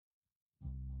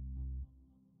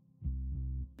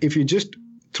If you just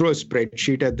throw a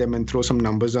spreadsheet at them and throw some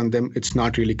numbers on them, it's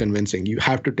not really convincing. You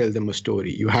have to tell them a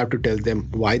story. You have to tell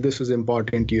them why this is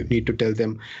important. You need to tell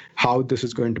them how this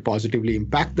is going to positively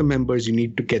impact the members. You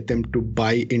need to get them to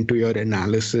buy into your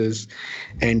analysis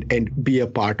and be a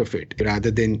part of it,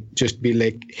 rather than just be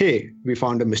like, hey, we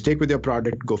found a mistake with your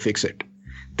product, go fix it.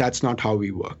 That's not how we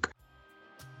work.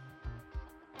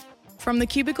 From the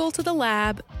cubicle to the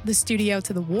lab, the studio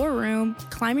to the war room,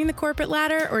 climbing the corporate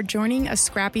ladder, or joining a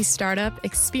scrappy startup,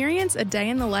 experience a day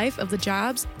in the life of the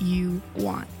jobs you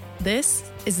want.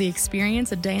 This is the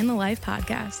Experience a Day in the Life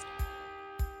podcast.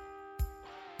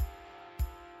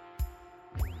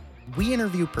 We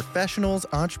interview professionals,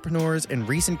 entrepreneurs, and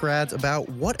recent grads about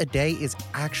what a day is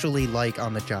actually like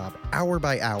on the job, hour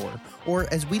by hour, or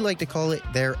as we like to call it,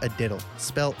 their ADITL,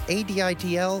 spelled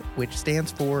ADITL, which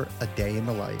stands for A Day in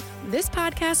the Life. This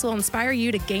podcast will inspire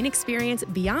you to gain experience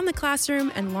beyond the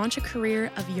classroom and launch a career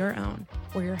of your own.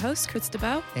 We're your hosts, Chris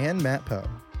DeBow and Matt Poe.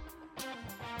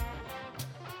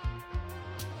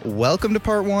 Welcome to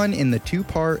part one in the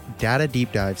two-part Data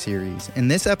Deep Dive series. In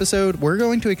this episode, we're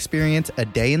going to experience a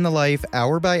day in the life,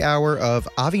 hour by hour, of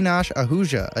Avinash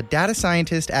Ahuja, a data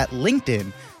scientist at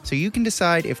LinkedIn, so you can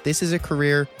decide if this is a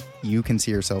career you can see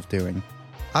yourself doing.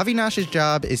 Avinash's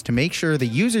job is to make sure the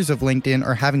users of LinkedIn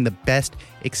are having the best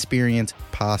experience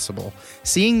possible,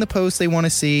 seeing the posts they want to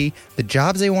see, the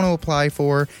jobs they want to apply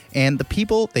for, and the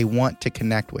people they want to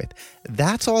connect with.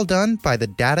 That's all done by the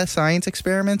data science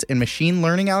experiments and machine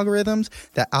learning algorithms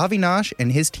that Avinash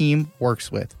and his team works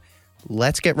with.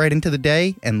 Let's get right into the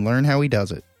day and learn how he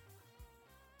does it.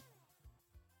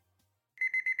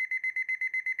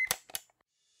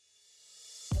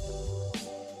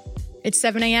 It's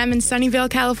 7 a.m. in Sunnyvale,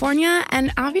 California,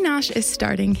 and Avinash is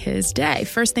starting his day.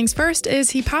 First things first is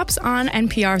he pops on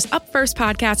NPR's Up First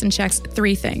podcast and checks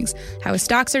three things: how his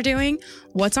stocks are doing,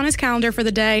 what's on his calendar for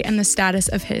the day, and the status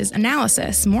of his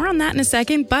analysis. More on that in a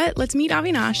second, but let's meet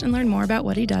Avinash and learn more about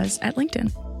what he does at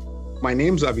LinkedIn. My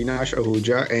name's Avinash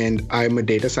Ahuja, and I'm a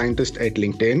data scientist at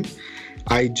LinkedIn.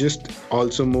 I just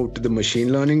also moved to the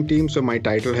machine learning team, so my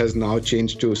title has now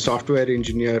changed to software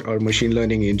engineer or machine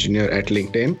learning engineer at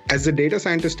LinkedIn. As a data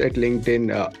scientist at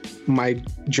LinkedIn, my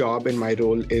job and my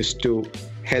role is to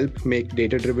help make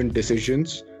data-driven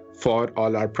decisions for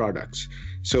all our products.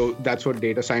 So that's what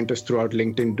data scientists throughout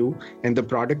LinkedIn do. And the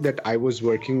product that I was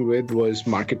working with was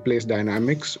Marketplace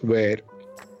Dynamics, where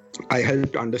I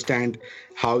helped understand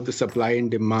how the supply and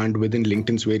demand within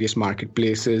LinkedIn's various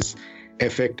marketplaces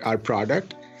affect our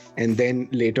product. And then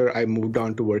later I moved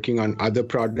on to working on other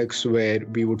products where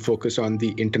we would focus on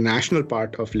the international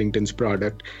part of LinkedIn's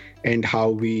product and how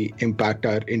we impact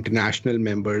our international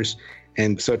members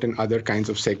and certain other kinds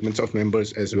of segments of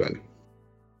members as well.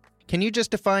 Can you just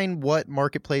define what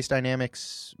Marketplace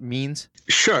Dynamics means?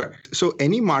 Sure. So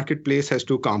any marketplace has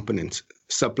two components: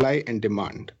 supply and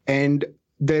demand. And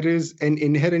there is an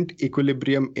inherent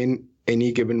equilibrium in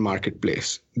any given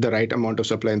marketplace, the right amount of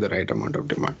supply and the right amount of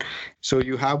demand. So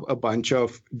you have a bunch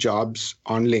of jobs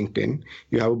on LinkedIn,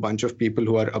 you have a bunch of people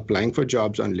who are applying for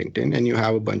jobs on LinkedIn, and you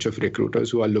have a bunch of recruiters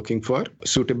who are looking for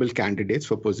suitable candidates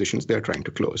for positions they're trying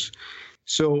to close.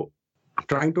 So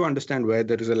trying to understand where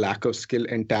there is a lack of skill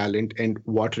and talent and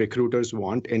what recruiters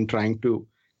want and trying to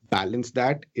balance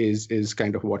that is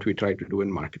kind of what we try to do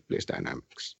in Marketplace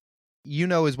Dynamics. You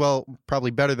know as well, probably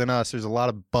better than us, there's a lot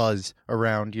of buzz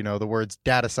around, the words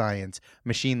data science,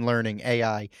 machine learning,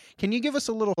 AI. Can you give us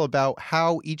a little about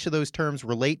how each of those terms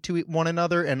relate to one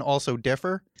another and also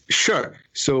differ? Sure.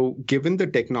 So given the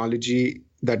technology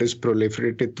that is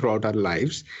proliferated throughout our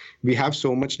lives, we have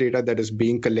so much data that is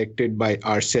being collected by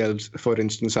ourselves. For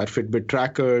instance, our Fitbit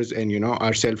trackers and,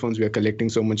 our cell phones, we are collecting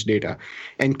so much data.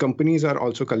 And companies are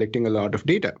also collecting a lot of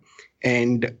data.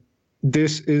 And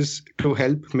this is to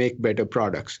help make better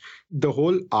products. The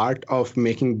whole art of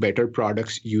making better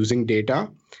products using data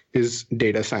is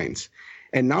data science.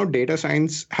 And now data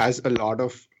science has a lot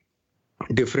of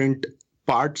different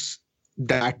parts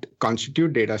that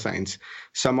constitute data science.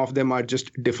 Some of them are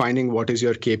just defining what is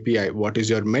your KPI, what is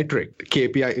your metric.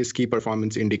 KPI is key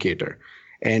performance indicator.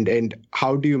 And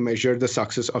how do you measure the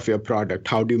success of your product?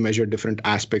 How do you measure different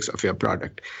aspects of your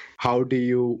product? How do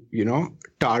you,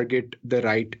 target the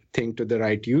right thing to the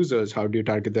right users? How do you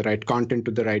target the right content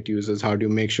to the right users? How do you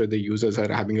make sure the users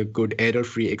are having a good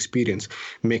error-free experience?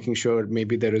 Making sure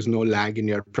maybe there is no lag in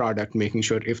your product, making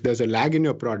sure if there's a lag in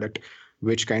your product,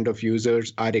 which kind of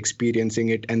users are experiencing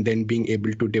it, and then being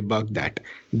able to debug that.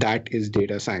 That is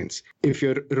data science. If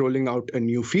you're rolling out a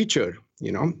new feature,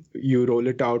 you roll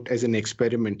it out as an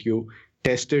experiment. You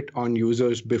test it on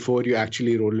users before you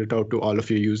actually roll it out to all of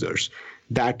your users.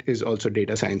 That is also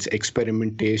data science.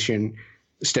 Experimentation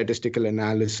statistical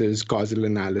analysis, causal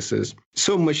analysis.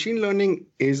 So machine learning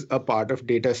is a part of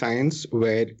data science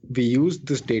where we use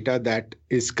this data that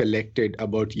is collected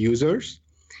about users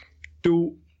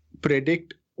to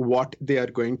predict what they are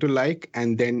going to like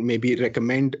and then maybe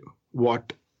recommend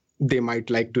what they might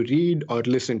like to read or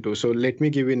listen to. So let me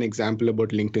give you an example about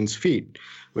LinkedIn's feed.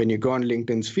 When you go on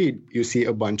LinkedIn's feed, you see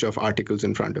a bunch of articles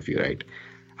in front of you, right?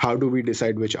 How do we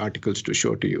decide which articles to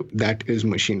show to you? That is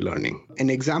machine learning. An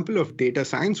example of data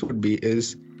science would be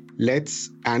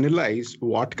let's analyze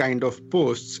what kind of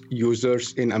posts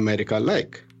users in America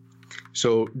like.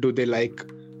 So do they like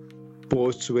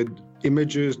posts with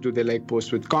images? Do they like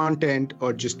posts with content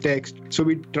or just text? So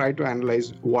we try to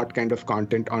analyze what kind of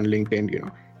content on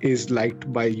LinkedIn, is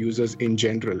liked by users in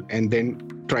general, and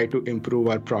then try to improve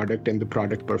our product and the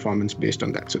product performance based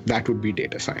on that. So that would be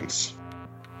data science.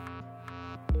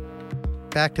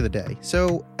 Back to the day.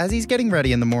 So as he's getting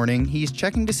ready in the morning, he's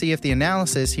checking to see if the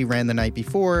analysis he ran the night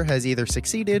before has either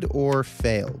succeeded or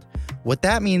failed. What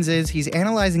that means is he's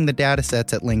analyzing the data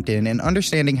sets at LinkedIn and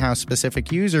understanding how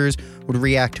specific users would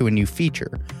react to a new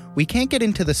feature. We can't get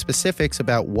into the specifics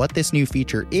about what this new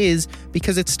feature is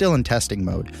because it's still in testing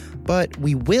mode, but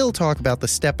we will talk about the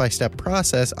step-by-step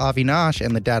process Avinash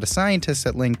and the data scientists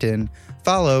at LinkedIn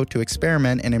follow to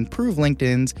experiment and improve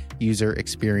LinkedIn's user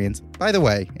experience. By the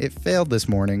way, it failed this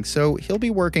morning, so he'll be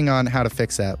working on how to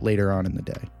fix that later on in the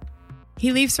day.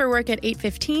 He leaves for work at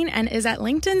 8:15 and is at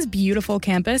LinkedIn's beautiful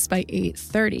campus by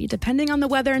 8:30. Depending on the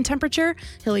weather and temperature,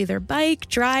 he'll either bike,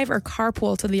 drive, or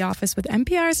carpool to the office with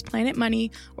NPR's Planet Money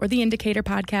or the Indicator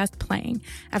podcast playing.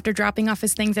 After dropping off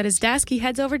his things at his desk, he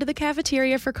heads over to the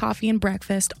cafeteria for coffee and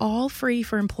breakfast, all free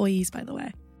for employees, by the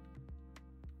way.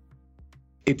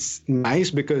 It's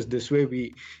nice because this way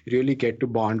we really get to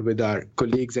bond with our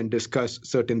colleagues and discuss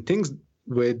certain things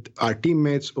with our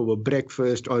teammates over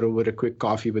breakfast or over a quick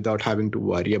coffee without having to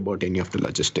worry about any of the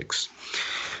logistics.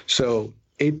 So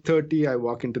 8:30, I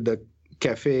walk into the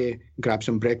cafe, grab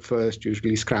some breakfast,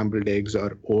 usually scrambled eggs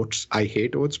or oats. I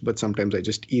hate oats, but sometimes I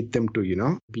just eat them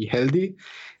to, be healthy.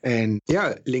 And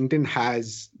yeah, LinkedIn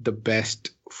has the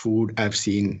best food I've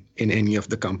seen in any of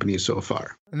the companies so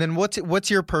far. And then what's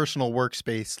your personal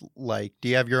workspace like? Do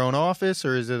you have your own office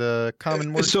or is it a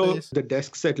common workspace? So the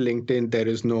desks at LinkedIn, there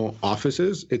is no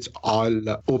offices. It's all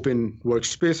open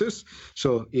workspaces.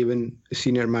 So even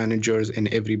senior managers and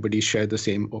everybody share the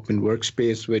same open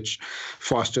workspace, which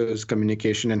fosters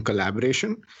communication and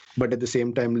collaboration. But at the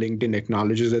same time, LinkedIn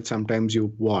acknowledges that sometimes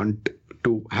you want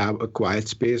to have a quiet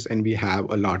space, and we have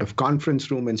a lot of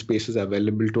conference room and spaces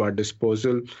available to our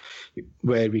disposal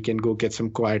where we can go get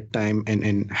some quiet time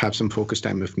and have some focus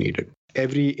time if needed.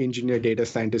 Every engineer data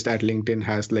scientist at LinkedIn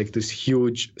has like this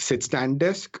huge sit-stand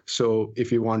desk. So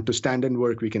if you want to stand and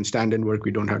work, we can stand and work.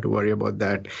 We don't have to worry about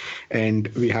that. And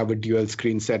we have a dual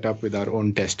screen setup with our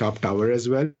own desktop tower as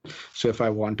well. So if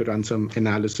I want to run some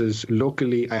analysis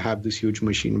locally, I have this huge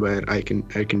machine where I can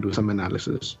do some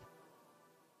analysis.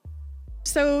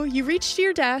 So you reached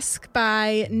your desk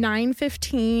by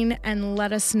 9:15 and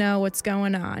let us know what's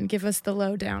going on. Give us the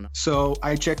lowdown. So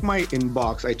I check my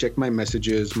inbox, I check my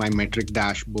messages, my metric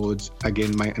dashboards,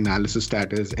 again, my analysis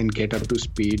status, and get up to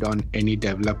speed on any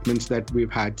developments that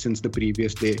we've had since the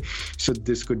previous day. So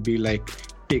this could be like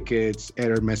tickets,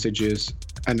 error messages,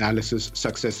 analysis,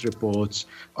 success reports,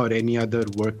 or any other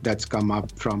work that's come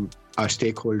up from our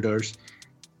stakeholders.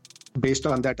 Based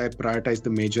on that, I prioritize the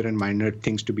major and minor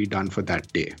things to be done for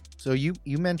that day. So you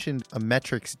mentioned a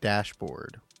metrics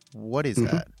dashboard. What is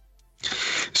that?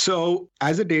 So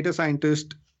as a data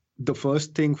scientist, the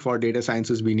first thing for data science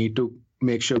is we need to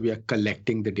make sure we are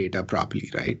collecting the data properly,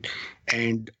 right?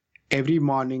 And every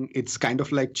morning, it's kind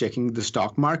of like checking the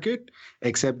stock market,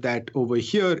 except that over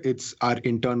here, it's our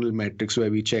internal metrics where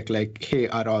we check like, hey,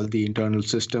 are all the internal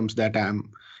systems that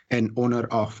I'm an owner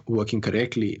of working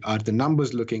correctly? Are the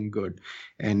numbers looking good?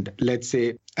 And let's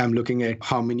say I'm looking at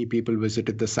how many people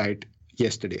visited the site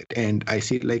yesterday, and I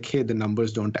see like, hey, the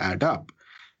numbers don't add up.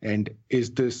 And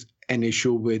is this an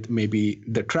issue with maybe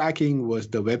the tracking? Was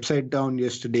the website down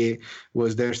yesterday?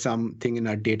 Was there something in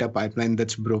our data pipeline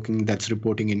that's broken, that's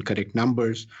reporting incorrect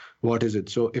numbers? What is it?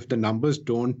 So if the numbers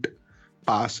don't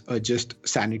pass a just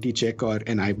sanity check or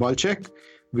an eyeball check,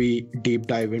 we deep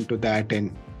dive into that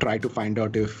and try to find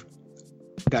out if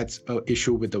that's an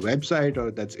issue with the website or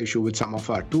that's issue with some of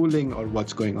our tooling or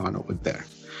what's going on over there.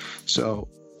 So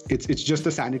it's just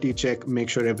a sanity check, make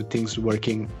sure everything's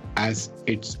working as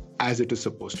it is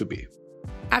supposed to be.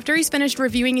 After he's finished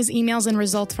reviewing his emails and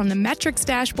results from the metrics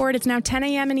dashboard, it's now 10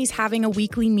 a.m. and he's having a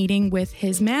weekly meeting with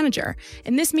his manager.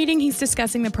 In this meeting, he's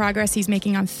discussing the progress he's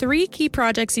making on 3 key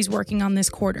projects he's working on this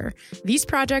quarter. These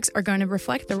projects are going to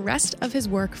reflect the rest of his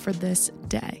work for this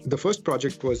day. The first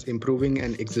project was improving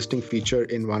an existing feature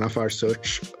in one of our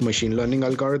search machine learning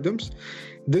algorithms.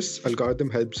 This algorithm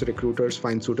helps recruiters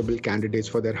find suitable candidates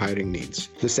for their hiring needs.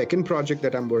 The second project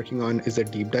that I'm working on is a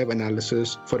deep dive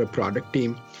analysis for a product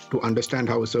team to understand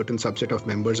how a certain subset of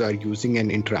members are using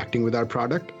and interacting with our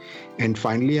product. And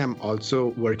finally, I'm also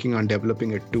working on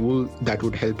developing a tool that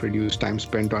would help reduce time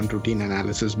spent on routine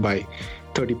analysis by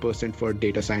 30% for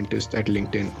data scientists at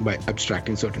LinkedIn by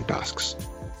abstracting certain tasks.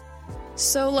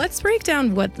 So let's break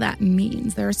down what that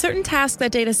means. There are certain tasks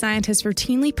that data scientists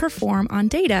routinely perform on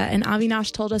data, and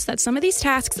Avinash told us that some of these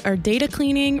tasks are data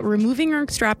cleaning, removing or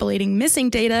extrapolating missing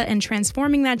data, and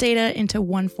transforming that data into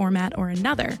one format or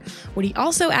another. What he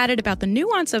also added about the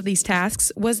nuance of these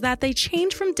tasks was that they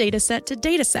change from dataset to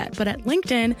dataset, but at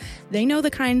LinkedIn, they know the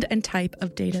kind and type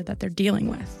of data that they're dealing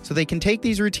with. So they can take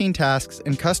these routine tasks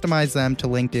and customize them to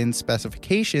LinkedIn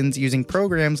specifications using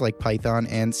programs like Python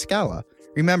and Scala.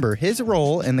 Remember, his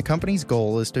role and the company's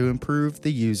goal is to improve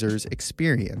the user's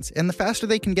experience. And the faster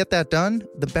they can get that done,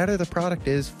 the better the product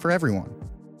is for everyone.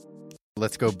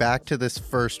 Let's go back to this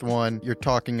first one. You're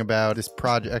talking about this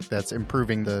project that's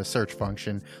improving the search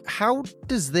function. How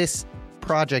does this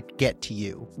project get to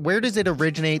you? Where does it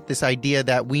originate, this idea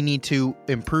that we need to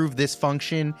improve this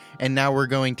function, and now we're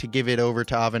going to give it over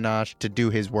to Avinash to do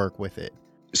his work with it?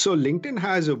 So LinkedIn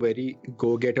has a very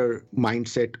go-getter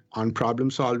mindset on problem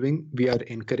solving. We are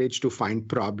encouraged to find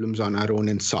problems on our own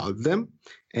and solve them.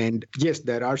 And yes,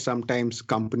 there are sometimes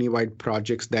company-wide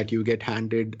projects that you get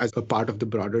handed as a part of the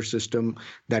broader system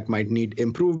that might need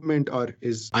improvement or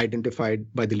is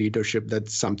identified by the leadership.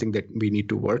 That's something that we need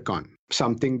to work on.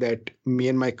 Something that me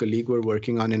and my colleague were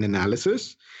working on in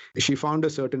analysis, she found a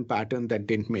certain pattern that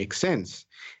didn't make sense.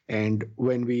 And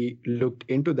when we looked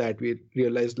into that, we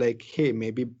realized like, hey,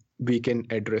 maybe we can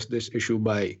address this issue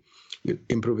by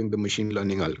improving the machine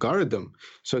learning algorithm.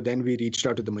 So then we reached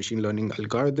out to the machine learning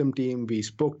algorithm team. We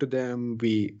spoke to them.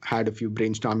 We had a few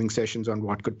brainstorming sessions on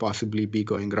what could possibly be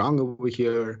going wrong over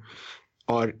here,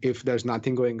 or if there's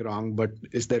nothing going wrong, but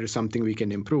is there something we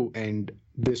can improve? And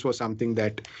this was something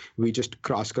that we just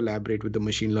cross-collaborate with the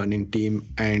machine learning team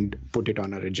and put it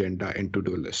on our agenda and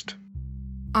to-do list.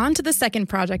 On to the second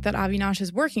project that Avinash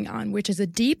is working on, which is a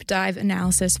deep dive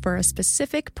analysis for a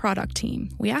specific product team.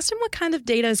 We asked him what kind of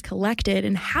data is collected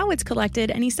and how it's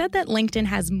collected, and he said that LinkedIn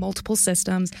has multiple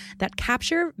systems that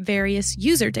capture various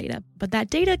user data, but that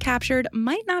data captured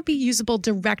might not be usable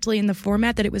directly in the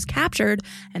format that it was captured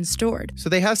and stored. So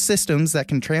they have systems that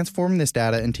can transform this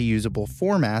data into usable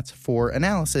formats for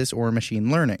analysis or machine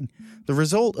learning. The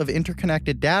result of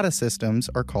interconnected data systems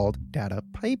are called data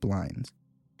pipelines.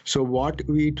 So what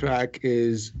we track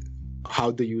is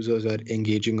how the users are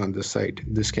engaging on the site.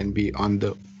 This can be on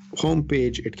the home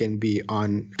page, it can be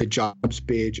on the jobs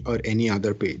page or any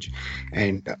other page.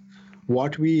 And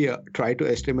what we try to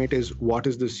estimate is what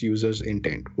is this user's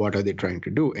intent? What are they trying to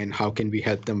do? And how can we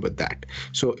help them with that?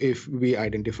 So if we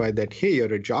identify that, hey,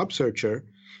 you're a job searcher,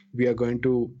 we are going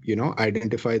to,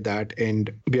 identify that,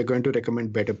 and we are going to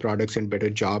recommend better products and better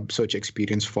job search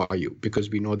experience for you because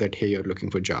we know that, hey, you're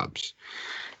looking for jobs.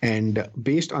 And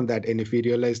based on that, and if we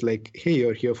realize like, hey,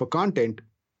 you're here for content,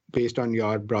 based on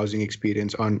your browsing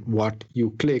experience on what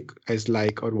you click as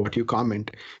like or what you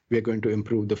comment, we're going to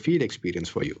improve the feed experience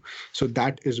for you. So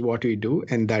that is what we do,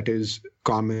 and that is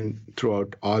common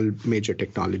throughout all major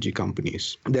technology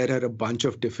companies. There are a bunch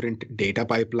of different data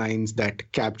pipelines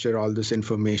that capture all this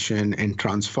information and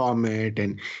transform it,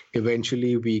 and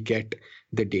eventually we get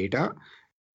the data.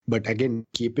 But again,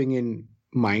 keeping in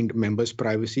mind members'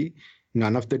 privacy,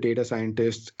 none of the data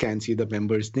scientists can see the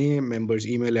member's name, member's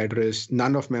email address.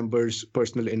 None of members'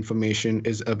 personal information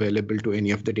is available to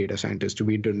any of the data scientists.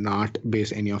 We do not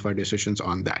base any of our decisions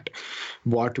on that.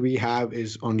 What we have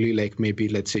is only like maybe,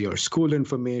 let's say, your school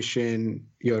information,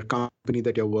 your company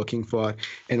that you're working for,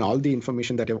 and all the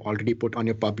information that you've already put on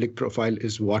your public profile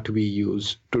is what we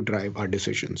use to drive our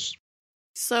decisions.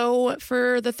 So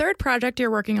for the third project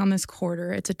you're working on this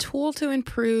quarter, it's a tool to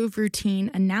improve routine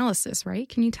analysis, right?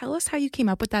 Can you tell us how you came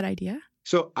up with that idea?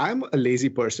 So I'm a lazy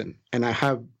person, and I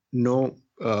have no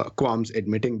qualms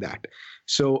admitting that.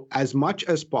 So as much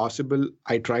as possible,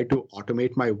 I try to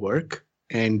automate my work,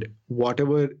 and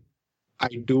whatever I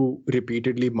do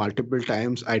repeatedly multiple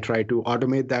times, I try to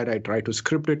automate that. I try to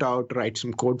script it out, write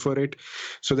some code for it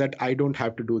so that I don't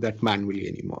have to do that manually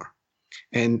anymore.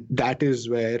 And that is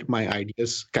where my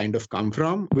ideas kind of come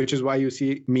from, which is why you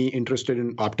see me interested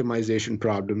in optimization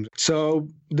problems. So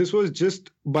this was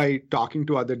just by talking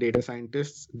to other data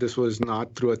scientists. This was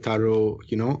not through a thorough,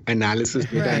 analysis,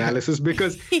 data analysis,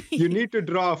 because you need to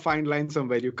draw a fine line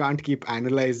somewhere. You can't keep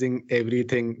analyzing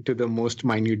everything to the most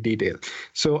minute detail.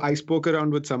 So I spoke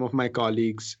around with some of my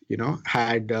colleagues,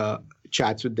 had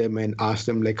chats with them and asked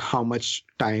them, like, how much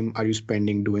time are you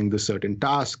spending doing this certain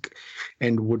task?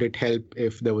 And would it help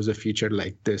if there was a feature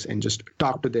like this? And just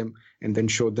talk to them and then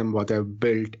show them what I've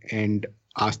built and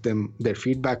ask them their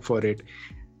feedback for it.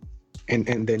 And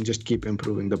then just keep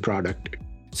improving the product.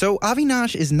 So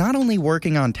Avinash is not only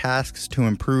working on tasks to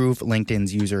improve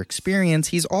LinkedIn's user experience,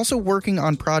 he's also working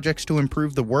on projects to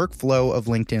improve the workflow of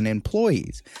LinkedIn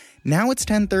employees. Now it's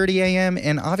 10:30 a.m.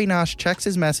 and Avinash checks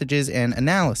his messages and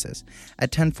analysis.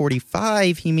 At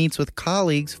 10:45, he meets with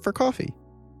colleagues for coffee.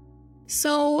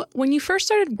 So when you first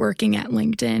started working at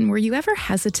LinkedIn, were you ever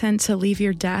hesitant to leave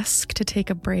your desk to take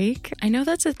a break? I know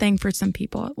that's a thing for some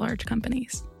people at large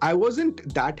companies. I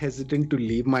wasn't that hesitant to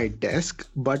leave my desk,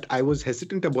 but I was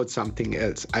hesitant about something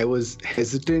else. I was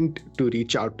hesitant to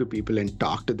reach out to people and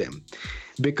talk to them.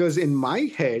 Because in my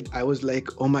head, I was like,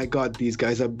 oh my God, these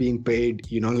guys are being paid,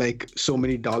 like so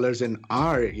many dollars an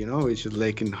hour, which is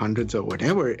like in hundreds or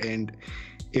whatever. And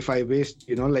if I waste,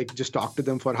 just talk to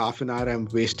them for half an hour, I'm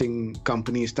wasting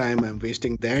company's time, I'm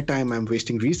wasting their time, I'm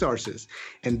wasting resources.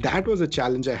 And that was a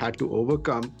challenge I had to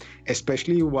overcome,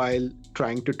 especially while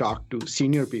trying to talk to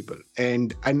senior people.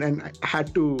 And I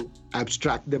had to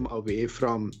abstract them away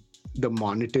from the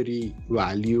monetary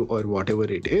value or whatever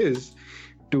it is,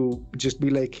 to just be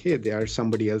like, hey, they are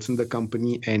somebody else in the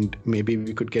company, and maybe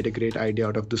we could get a great idea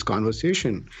out of this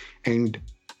conversation. And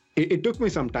it took me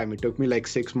some time. It took me like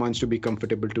 6 months to be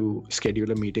comfortable to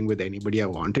schedule a meeting with anybody I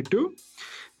wanted to.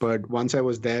 But once I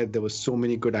was there was so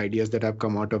many good ideas that have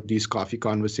come out of these coffee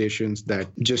conversations that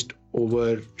just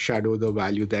overshadow the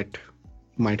value that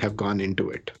might have gone into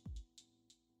it.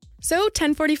 So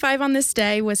 10:45 on this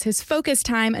day was his focus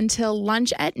time until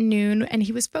lunch at noon, and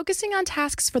he was focusing on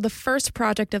tasks for the first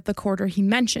project of the quarter he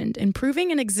mentioned,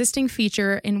 improving an existing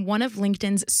feature in one of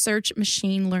LinkedIn's search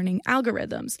machine learning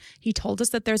algorithms. He told us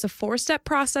that there's a 4-step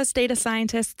process data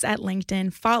scientists at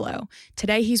LinkedIn follow.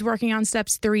 Today, he's working on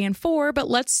steps 3 and 4,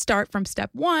 but let's start from step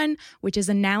 1, which is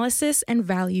analysis and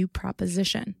value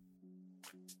proposition.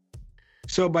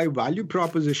 So by value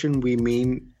proposition, we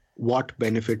mean, what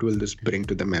benefit will this bring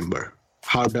to the member?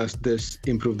 How does this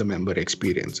improve the member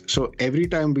experience? So every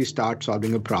time we start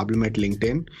solving a problem at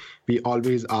LinkedIn, we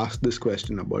always ask this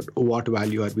question about what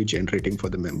value are we generating for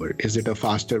the member? Is it a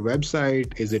faster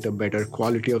website? Is it a better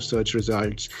quality of search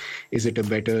results? Is it a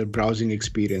better browsing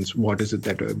experience? What is it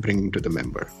that we're bringing to the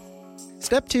member?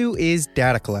 Step 2 is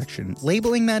data collection,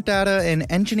 labeling that data and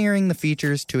engineering the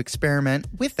features to experiment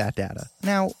with that data.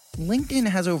 Now, LinkedIn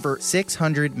has over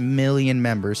 600 million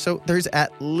members, so there's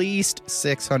at least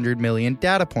 600 million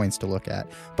data points to look at.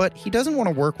 But he doesn't want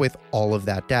to work with all of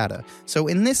that data. So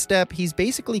in this step, he's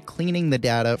basically cleaning the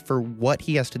data for what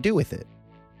he has to do with it.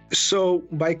 So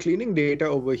by cleaning data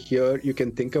over here, you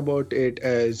can think about it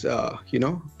as,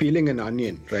 peeling an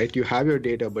onion, right? You have your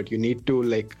data, but you need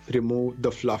to remove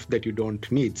the fluff that you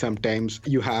don't need. Sometimes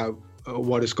you have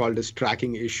what is called as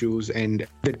tracking issues, and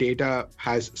the data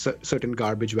has certain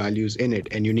garbage values in it,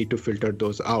 and you need to filter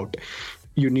those out.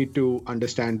 You need to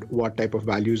understand what type of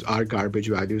values are garbage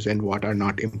values and what are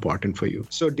not important for you.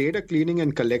 So data cleaning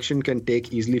and collection can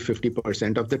take easily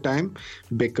 50% of the time,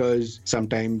 because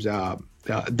sometimes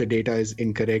the data is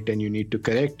incorrect and you need to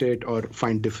correct it or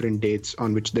find different dates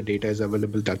on which the data is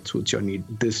available that suits your need.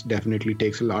 This definitely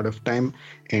takes a lot of time,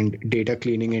 and data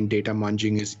cleaning and data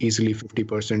munging is easily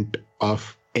 50%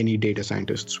 of any data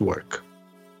scientist's work.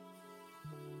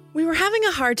 We were having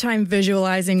a hard time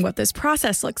visualizing what this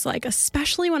process looks like,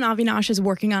 especially when Avinash is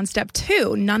working on step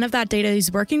 2. None of that data he's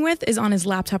working with is on his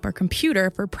laptop or computer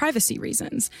for privacy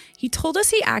reasons. He told us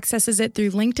he accesses it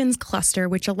through LinkedIn's cluster,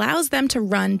 which allows them to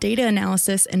run data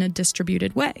analysis in a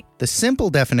distributed way. The simple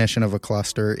definition of a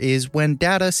cluster is when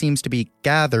data seems to be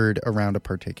gathered around a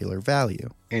particular value.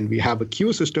 And we have a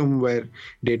queue system where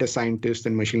data scientists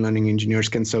and machine learning engineers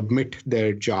can submit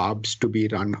their jobs to be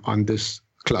run on this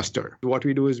cluster. What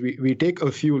we do is we take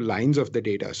a few lines of the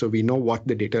data, so we know what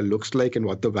the data looks like and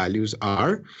what the values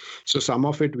are. So some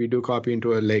of it we do copy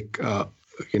into a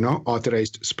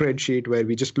authorized spreadsheet where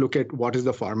we just look at what is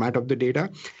the format of the data.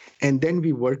 And then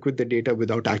we work with the data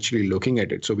without actually looking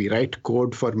at it. So we write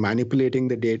code for manipulating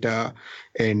the data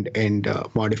and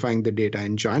modifying the data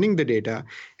and joining the data.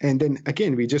 And then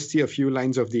again, we just see a few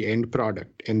lines of the end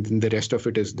product, and then the rest of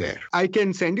it is there. I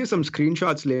can send you some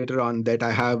screenshots later on that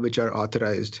I have, which are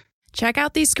authorized. Check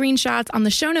out these screenshots on the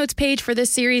show notes page for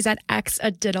this series at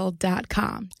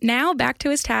xadiddle.com. Now back to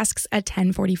his tasks at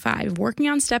 10:45, working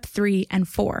on step 3 and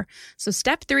 4. So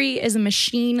step 3 is a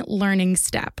machine learning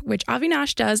step, which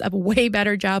Avinash does a way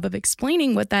better job of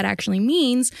explaining what that actually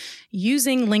means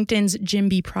using LinkedIn's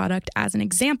Jimbii product as an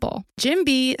example.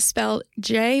 Jimbii, spelled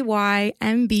JYMBII,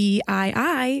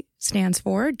 stands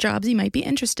for jobs you might be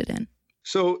interested in.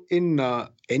 So in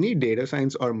any data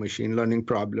science or machine learning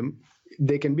problem,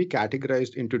 they can be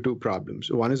categorized into two problems.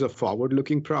 One is a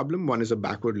forward-looking problem, one is a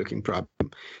backward-looking problem.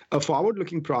 A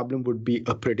forward-looking problem would be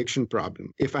a prediction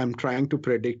problem. If I'm trying to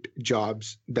predict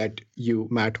jobs that you,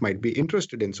 Matt, might be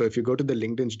interested in. So if you go to the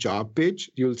LinkedIn's job page,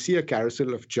 you'll see a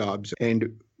carousel of jobs, and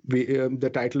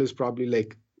the title is probably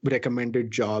like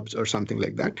recommended jobs or something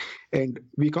like that. And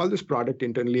we call this product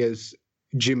internally as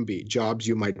Jimbii, jobs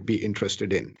you might be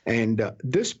interested in. And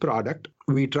this product,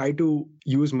 we try to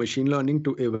use machine learning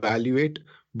to evaluate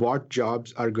what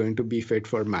jobs are going to be fit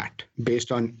for Matt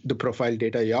based on the profile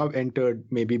data you have entered,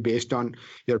 maybe based on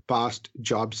your past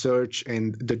job search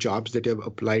and the jobs that you have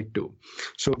applied to.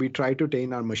 So we try to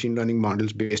train our machine learning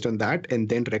models based on that and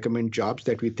then recommend jobs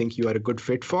that we think you are a good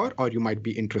fit for or you might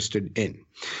be interested in.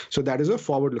 So that is a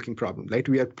forward-looking problem, right?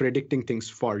 We are predicting things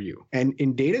for you. And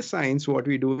in data science, what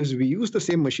we do is we use the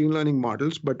same machine learning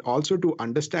models, but also to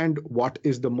understand what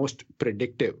is the most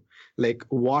predictive. Like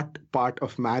what part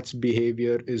of Matt's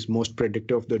behavior is most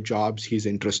predictive of the jobs he's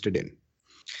interested in.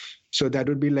 So that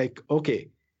would be like, okay,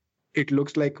 it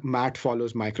looks like Matt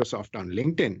follows Microsoft on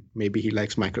LinkedIn. Maybe he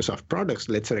likes Microsoft products.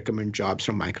 Let's recommend jobs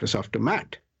from Microsoft to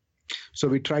Matt. So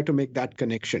we try to make that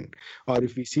connection. Or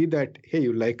if we see that, hey,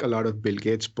 you like a lot of Bill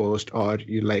Gates' post or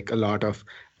you like a lot of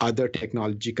other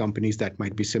technology companies that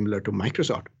might be similar to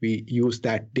Microsoft, we use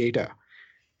that data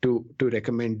to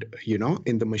recommend,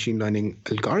 in the machine learning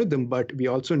algorithm, but we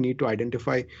also need to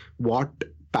identify what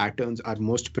patterns are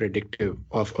most predictive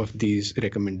of these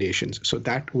recommendations. So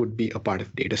that would be a part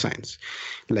of data science.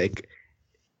 Like,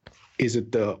 is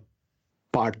it the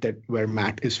part where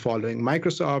Matt is following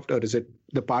Microsoft, or is it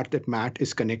the part that Matt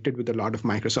is connected with a lot of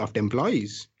Microsoft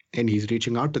employees and he's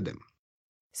reaching out to them?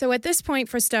 So at this point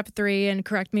for step 3, and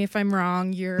correct me if I'm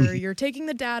wrong, you're taking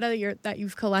the data that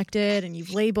you've collected and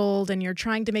you've labeled, and you're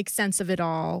trying to make sense of it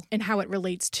all and how it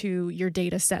relates to your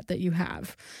data set that you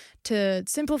have. To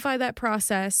simplify that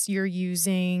process, you're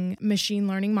using machine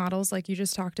learning models like you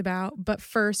just talked about. But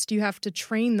first, you have to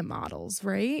train the models,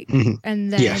 right? Mm-hmm.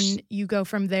 And then you go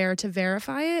from there to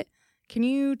verify it. Can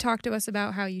you talk to us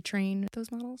about how you train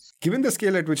those models? Given the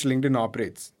scale at which LinkedIn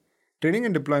operates, training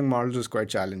and deploying models is quite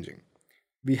challenging.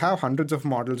 We have hundreds of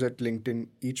models at LinkedIn,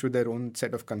 each with their own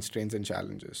set of constraints and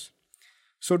challenges.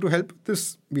 So to help with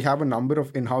this, we have a number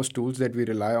of in-house tools that we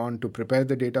rely on to prepare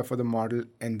the data for the model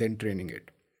and then training it.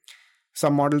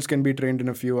 Some models can be trained in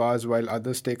a few hours, while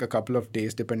others take a couple of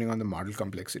days depending on the model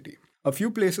complexity. A few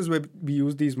places where we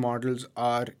use these models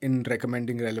are in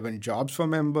recommending relevant jobs for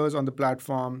members on the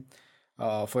platform,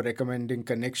 for recommending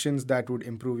connections that would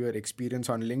improve your experience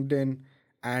on LinkedIn,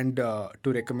 and to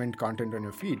recommend content on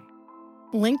your feed.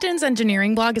 LinkedIn's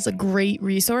engineering blog is a great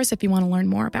resource if you want to learn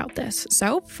more about this.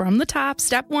 So from the top,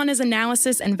 step 1 is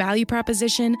analysis and value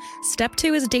proposition. Step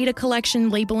 2 is data collection,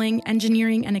 labeling,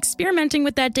 engineering, and experimenting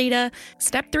with that data.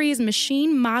 Step 3 is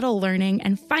machine model learning.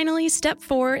 And finally, step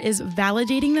 4 is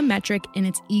validating the metric in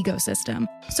its ecosystem.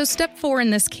 So step 4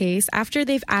 in this case, after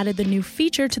they've added the new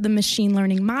feature to the machine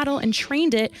learning model and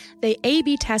trained it, they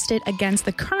A/B test it against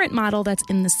the current model that's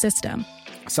in the system.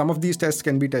 Some of these tests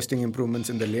can be testing improvements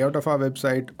in the layout of our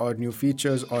website or new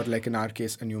features, or like in our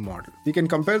case, a new model. We can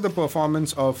compare the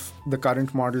performance of the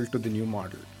current model to the new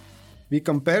model. We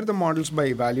compare the models by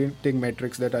evaluating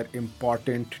metrics that are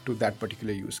important to that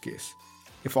particular use case.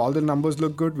 If all the numbers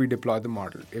look good, we deploy the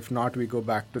model. If not, we go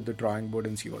back to the drawing board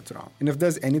and see what's wrong. And if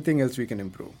there's anything else we can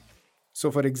improve. So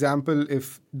for example,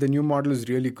 if the new model is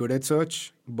really good at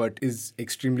search, but is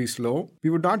extremely slow, we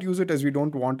would not use it as we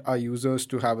don't want our users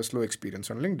to have a slow experience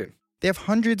on LinkedIn. They have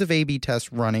hundreds of A/B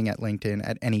tests running at LinkedIn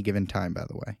at any given time, by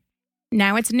the way.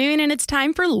 Now it's noon and it's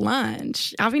time for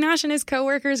lunch. Avinash and his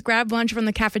coworkers grab lunch from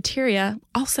the cafeteria,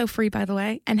 also free by the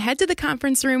way, and head to the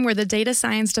conference room where the data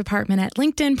science department at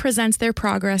LinkedIn presents their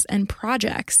progress and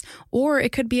projects. Or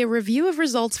it could be a review of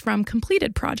results from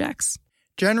completed projects.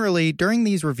 Generally, during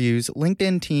these reviews,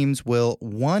 LinkedIn teams will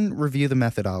 1. Review the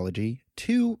methodology,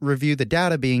 2. Review the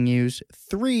data being used,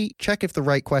 3. Check if the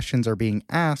right questions are being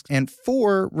asked, and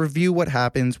 4. Review what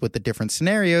happens with the different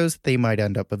scenarios they might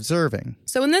end up observing.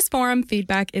 So in this forum,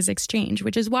 feedback is exchanged,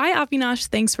 which is why Avinash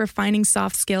thinks refining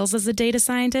soft skills as a data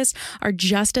scientist are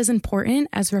just as important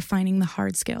as refining the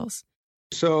hard skills.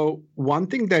 So one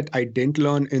thing that I didn't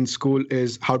learn in school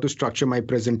is how to structure my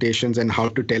presentations and how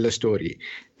to tell a story.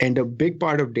 And a big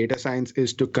part of data science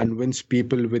is to convince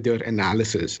people with your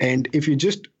analysis. And if you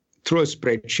just throw a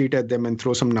spreadsheet at them and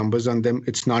throw some numbers on them,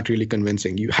 it's not really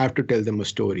convincing. You have to tell them a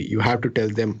story. You have to tell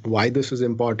them why this is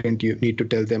important. You need to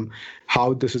tell them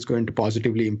how this is going to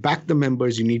positively impact the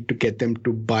members. You need to get them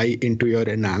to buy into your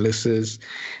analysis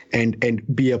and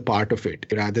be a part of it,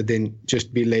 rather than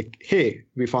just be like, hey,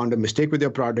 we found a mistake with your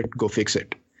product, go fix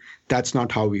it. That's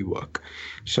not how we work.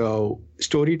 So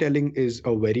storytelling is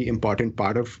a very important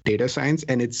part of data science,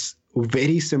 and it's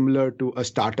very similar to a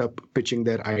startup pitching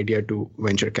their idea to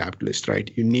venture capitalists,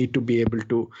 right? You need to be able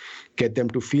to get them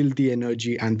to feel the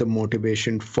energy and the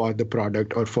motivation for the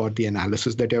product or for the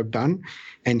analysis that you have done,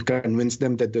 and convince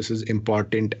them that this is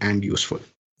important and useful.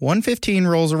 1:15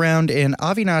 rolls around and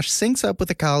Avinash syncs up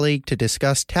with a colleague to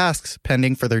discuss tasks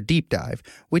pending for their deep dive,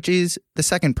 which is the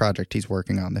second project he's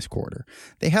working on this quarter.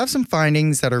 They have some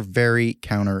findings that are very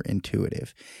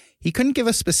counterintuitive. He couldn't give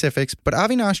us specifics, but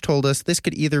Avinash told us this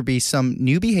could either be some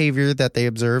new behavior that they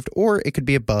observed or it could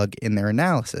be a bug in their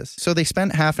analysis. So they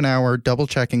spent half an hour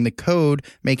double-checking the code,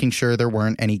 making sure there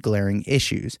weren't any glaring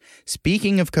issues.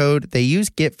 Speaking of code, they use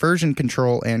Git version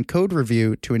control and code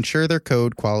review to ensure their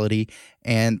code quality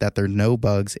and that there are no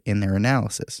bugs in their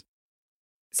analysis.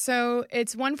 So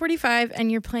it's 1:45 and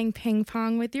you're playing ping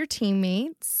pong with your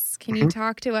teammates. Can you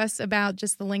talk to us about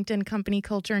just the LinkedIn company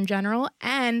culture in general?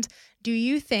 And do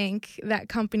you think that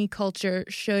company culture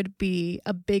should be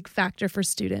a big factor for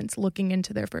students looking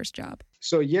into their first job?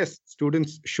 So yes,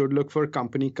 students should look for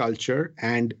company culture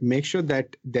and make sure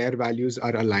that their values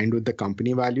are aligned with the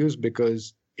company values,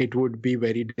 because it would be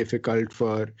very difficult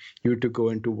for you to go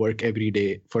into work every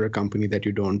day for a company that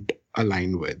you don't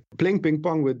align with. Playing ping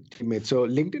pong with teammates. So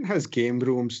LinkedIn has game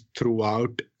rooms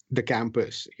throughout the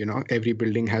campus. You know, every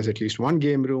building has at least one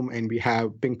game room, and we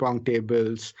have ping pong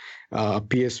tables,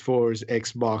 PS4s,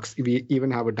 Xbox. We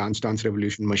even have a Dance Dance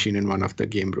Revolution machine in one of the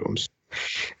game rooms.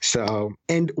 So,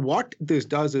 and what this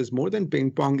does is more than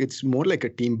ping pong, it's more like a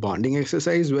team bonding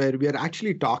exercise where we are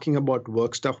actually talking about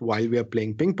work stuff while we are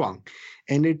playing ping pong.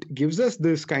 And it gives us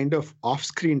this kind of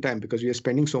off-screen time because we are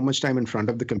spending so much time in front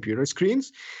of the computer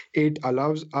screens. It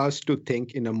allows us to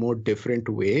think in a more different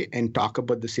way and talk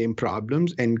about the same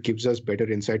problems, and gives us better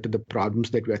insight to the problems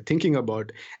that we are thinking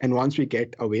about. And once we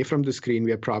get away from the screen,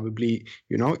 we are probably,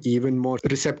 even more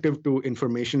receptive to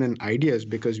information and ideas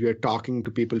because we are talking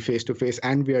to people face to face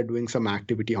and we are doing some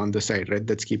activity on the side, right?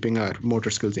 That's keeping our motor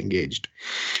skills engaged.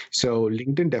 So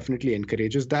LinkedIn definitely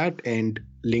encourages that. And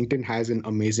LinkedIn has an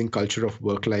amazing culture of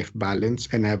work-life balance,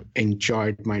 and I've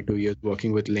enjoyed my 2 years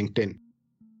working with LinkedIn.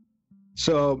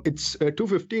 So it's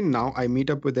 2:15 now. I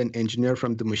meet up with an engineer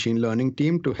from the machine learning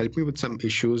team to help me with some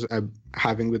issues I'm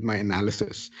having with my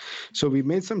analysis. So we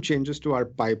made some changes to our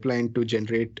pipeline to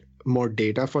generate more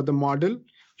data for the model.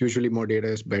 Usually more data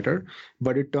is better,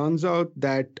 but it turns out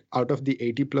that out of the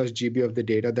 80 plus GB of the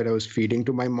data that I was feeding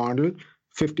to my model,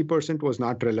 50% was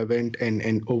not relevant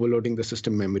and overloading the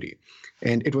system memory.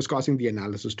 And it was causing the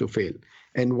analysis to fail.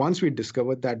 And once we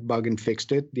discovered that bug and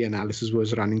fixed it, the analysis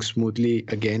was running smoothly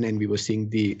again, and we were seeing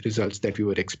the results that we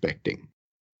were expecting.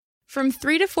 From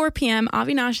 3 to 4 p.m.,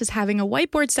 Avinash is having a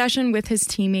whiteboard session with his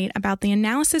teammate about the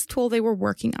analysis tool they were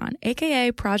working on,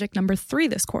 aka project number 3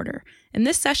 this quarter. In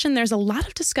this session, there's a lot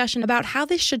of discussion about how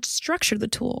they should structure the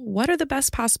tool. What are the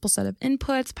best possible set of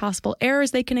inputs, possible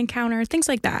errors they can encounter, things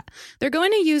like that. They're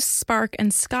going to use Spark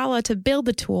and Scala to build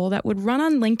the tool that would run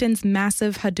on LinkedIn's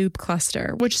massive Hadoop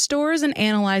cluster, which stores and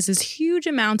analyzes huge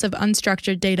amounts of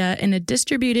unstructured data in a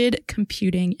distributed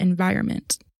computing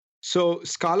environment. So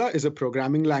Scala is a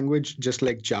programming language just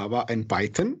like Java and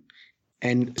Python.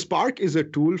 And Spark is a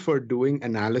tool for doing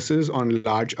analysis on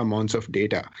large amounts of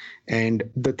data. And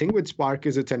the thing with Spark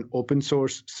is it's an open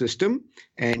source system,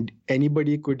 and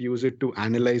anybody could use it to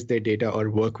analyze their data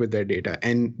or work with their data.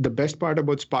 And the best part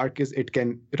about Spark is it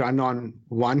can run on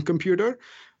one computer,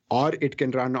 or it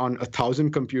can run on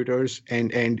 1,000 computers,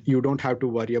 and you don't have to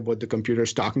worry about the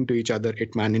computers talking to each other.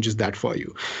 It manages that for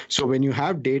you. So when you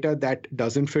have data that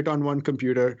doesn't fit on one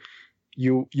computer,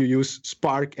 you use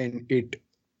Spark, and it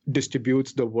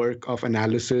distributes the work of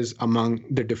analysis among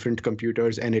the different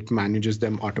computers, and it manages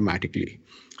them automatically.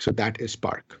 So that is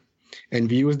Spark. And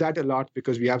we use that a lot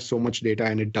because we have so much data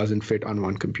and it doesn't fit on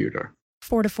one computer.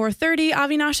 4 to 4:30,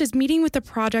 Avinash is meeting with the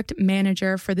project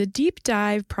manager for the Deep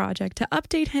Dive project to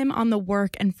update him on the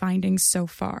work and findings so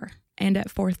far. And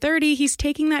at 4:30, he's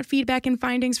taking that feedback and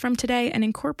findings from today and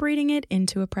incorporating it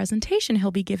into a presentation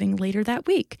he'll be giving later that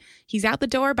week. He's out the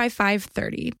door by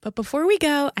 5:30. But before we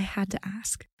go, I had to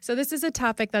ask. So this is a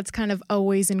topic that's kind of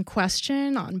always in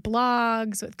question on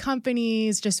blogs, with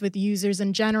companies, just with users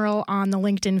in general on the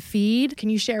LinkedIn feed. Can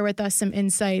you share with us some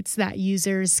insights that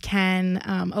users can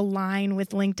align with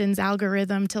LinkedIn's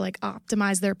algorithm to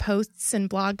optimize their posts and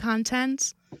blog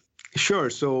content? Sure.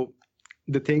 So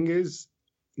the thing is,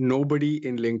 nobody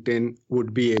in LinkedIn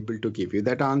would be able to give you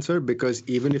that answer, because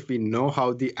even if we know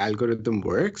how the algorithm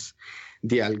works,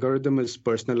 the algorithm is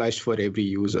personalized for every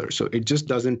user. So it just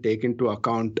doesn't take into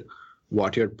account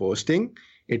what you're posting.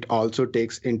 It also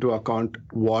takes into account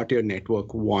what your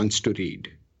network wants to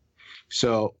read.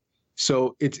 So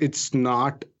it's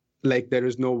not like there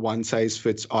is no one size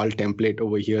fits all template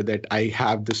over here that I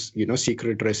have this,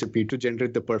 secret recipe to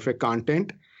generate the perfect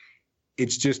content.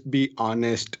 It's just be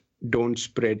honest. Don't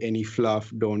spread any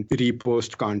fluff. Don't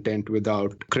repost content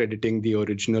without crediting the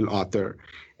original author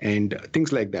and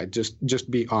things like that.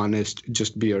 Just be honest.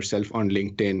 Just be yourself on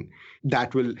LinkedIn.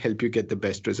 That will help you get the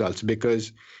best results,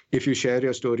 because if you share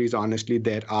your stories honestly,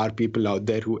 there are people out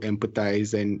there who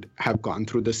empathize and have gone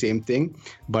through the same thing,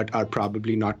 but are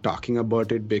probably not talking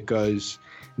about it because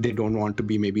they don't want to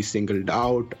be maybe singled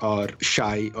out or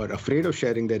shy or afraid of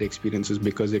sharing their experiences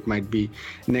because it might be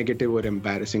negative or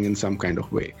embarrassing in some kind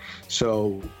of way.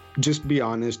 So just be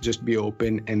honest, just be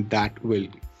open, and that will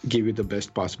give you the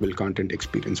best possible content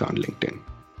experience on LinkedIn.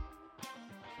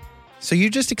 So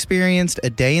you just experienced a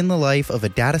day in the life of a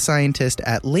data scientist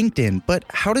at LinkedIn, but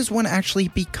how does one actually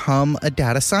become a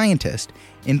data scientist?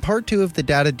 In part 2 of the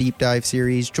Data Deep Dive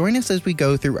series, join us as we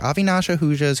go through Avinash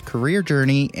Ahuja's career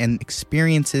journey and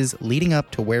experiences leading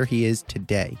up to where he is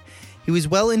today. He was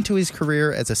well into his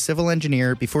career as a civil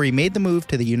engineer before he made the move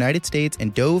to the United States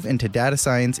and dove into data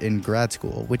science in grad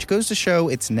school, which goes to show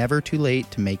it's never too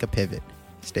late to make a pivot.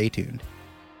 Stay tuned.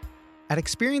 At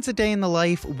Experience a Day in the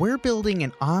Life, we're building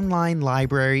an online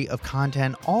library of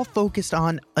content all focused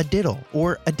on a diddle,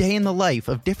 or a day in the life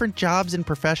of different jobs and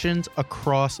professions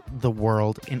across the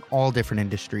world in all different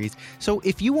industries. So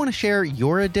if you want to share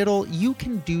your adiddle, you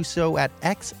can do so at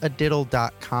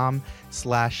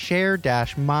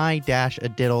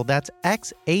xadiddle.com/share-my-adiddle. That's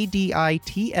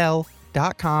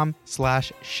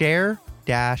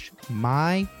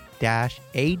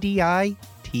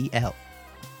xadiddle.com/share-my-adiddle.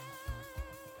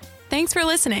 Thanks for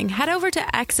listening. Head over to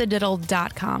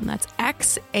xadiddle.com. That's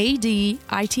xadidl.com.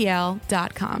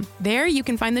 There you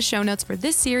can find the show notes for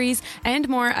this series and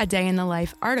more A Day in the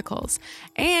Life articles.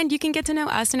 And you can get to know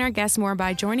us and our guests more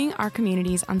by joining our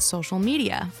communities on social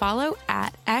media. Follow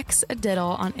at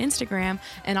xadiddle on Instagram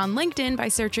and on LinkedIn by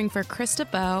searching for Krista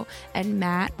Bowe and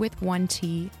Matt with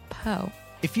 1T Poe.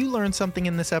 If you learned something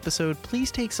in this episode,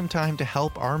 please take some time to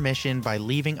help our mission by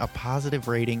leaving a positive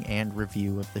rating and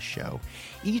review of the show.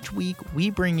 Each week,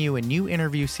 we bring you a new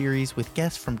interview series with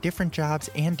guests from different jobs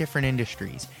and different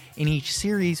industries. In each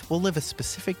series, we'll live a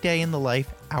specific day in the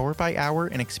life, hour by hour,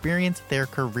 and experience their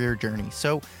career journey.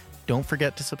 So don't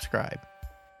forget to subscribe.